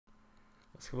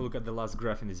Let's have a look at the last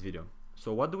graph in this video.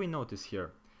 So what do we notice here?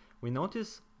 We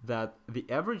notice that the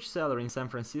average salary in San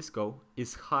Francisco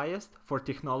is highest for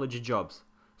technology jobs.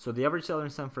 So the average salary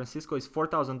in San Francisco is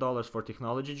 $4,000 for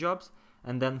technology jobs,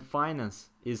 and then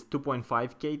finance is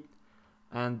 $2.5K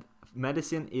and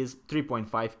medicine is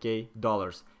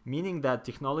 $3.5K, meaning that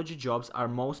technology jobs are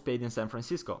most paid in San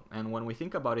Francisco. And when we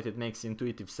think about it, it makes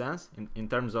intuitive sense in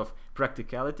terms of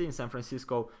practicality. In San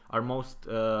Francisco, our most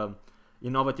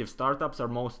innovative startups are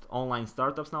most online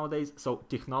startups nowadays. So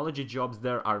technology jobs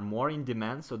there are more in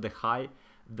demand. So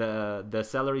the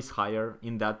salary is higher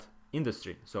in that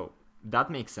industry. So that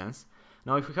makes sense.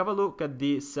 Now, if we have a look at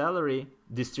the salary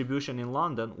distribution in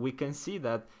London, we can see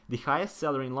that the highest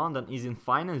salary in London is in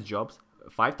finance jobs,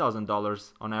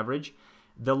 $5,000 on average.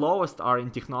 The lowest are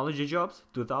in technology jobs,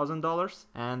 $2,000,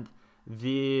 and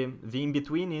the in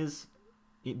between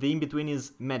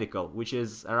is medical, which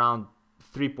is around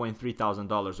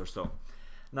 $3,300 or so.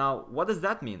 Now, what does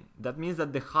that mean? That means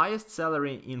that the highest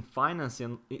salary in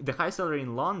the highest salary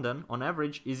in London on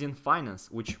average is in finance,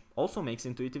 which also makes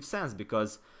intuitive sense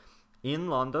because in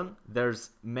London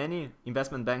there's many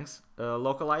investment banks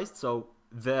localized, so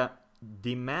the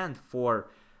demand for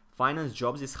finance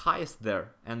jobs is highest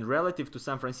there, and relative to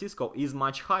San Francisco is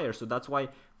much higher. So that's why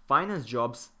finance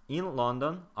jobs in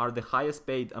London are the highest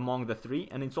paid among the three,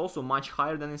 and it's also much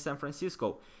higher than in San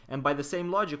Francisco. And by the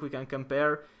same logic, we can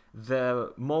compare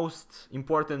the most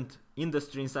important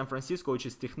industry in San Francisco, which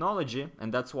is technology,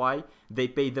 and that's why they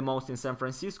pay the most in San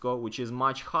Francisco, which is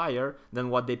much higher than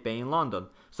what they pay in London.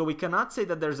 So we cannot say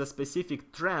that there's a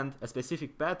specific trend, a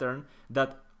specific pattern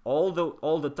that all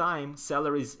the time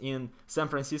salaries in San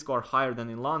Francisco are higher than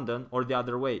in London, or the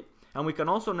other way. And we can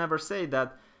also never say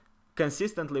that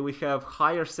consistently we have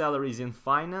higher salaries in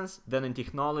finance than in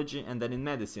technology and then in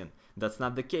medicine. That's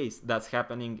not the case. That's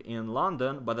happening in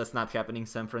London, but that's not happening in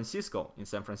San Francisco. In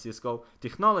San Francisco,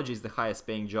 technology is the highest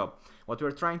paying job. What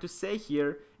we're trying to say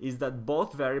here is that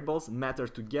both variables matter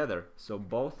together. So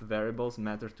both variables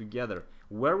matter together.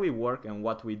 Where we work and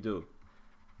what we do.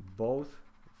 Both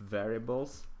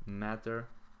variables matter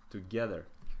together,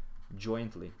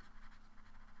 jointly.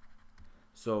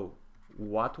 So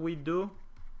what we do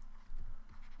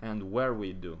and where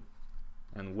we do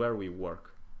and where we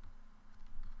work.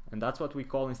 And that's what we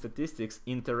call in statistics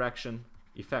interaction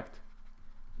effect.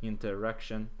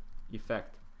 Interaction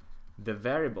effect. The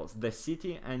variables, the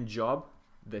city and job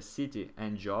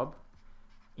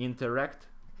interact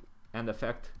and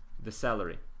affect the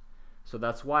salary. So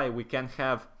that's why we can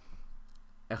have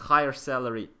a higher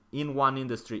salary in one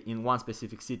industry in one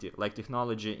specific city, like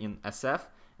technology in SF,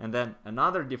 and then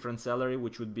another different salary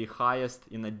which would be highest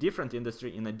in a different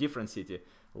industry in a different city,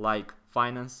 like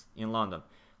finance in London.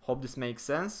 Hope this makes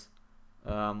sense.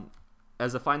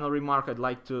 As a final remark, I'd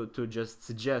like to just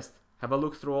suggest, have a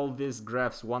look through all these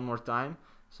graphs one more time,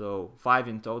 so 5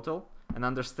 in total, and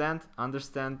understand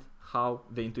how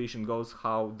the intuition goes,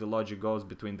 how the logic goes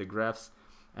between the graphs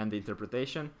and the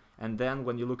interpretation. And then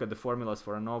when you look at the formulas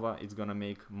for ANOVA, it's gonna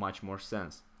make much more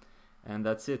sense. And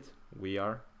that's it. We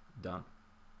are done.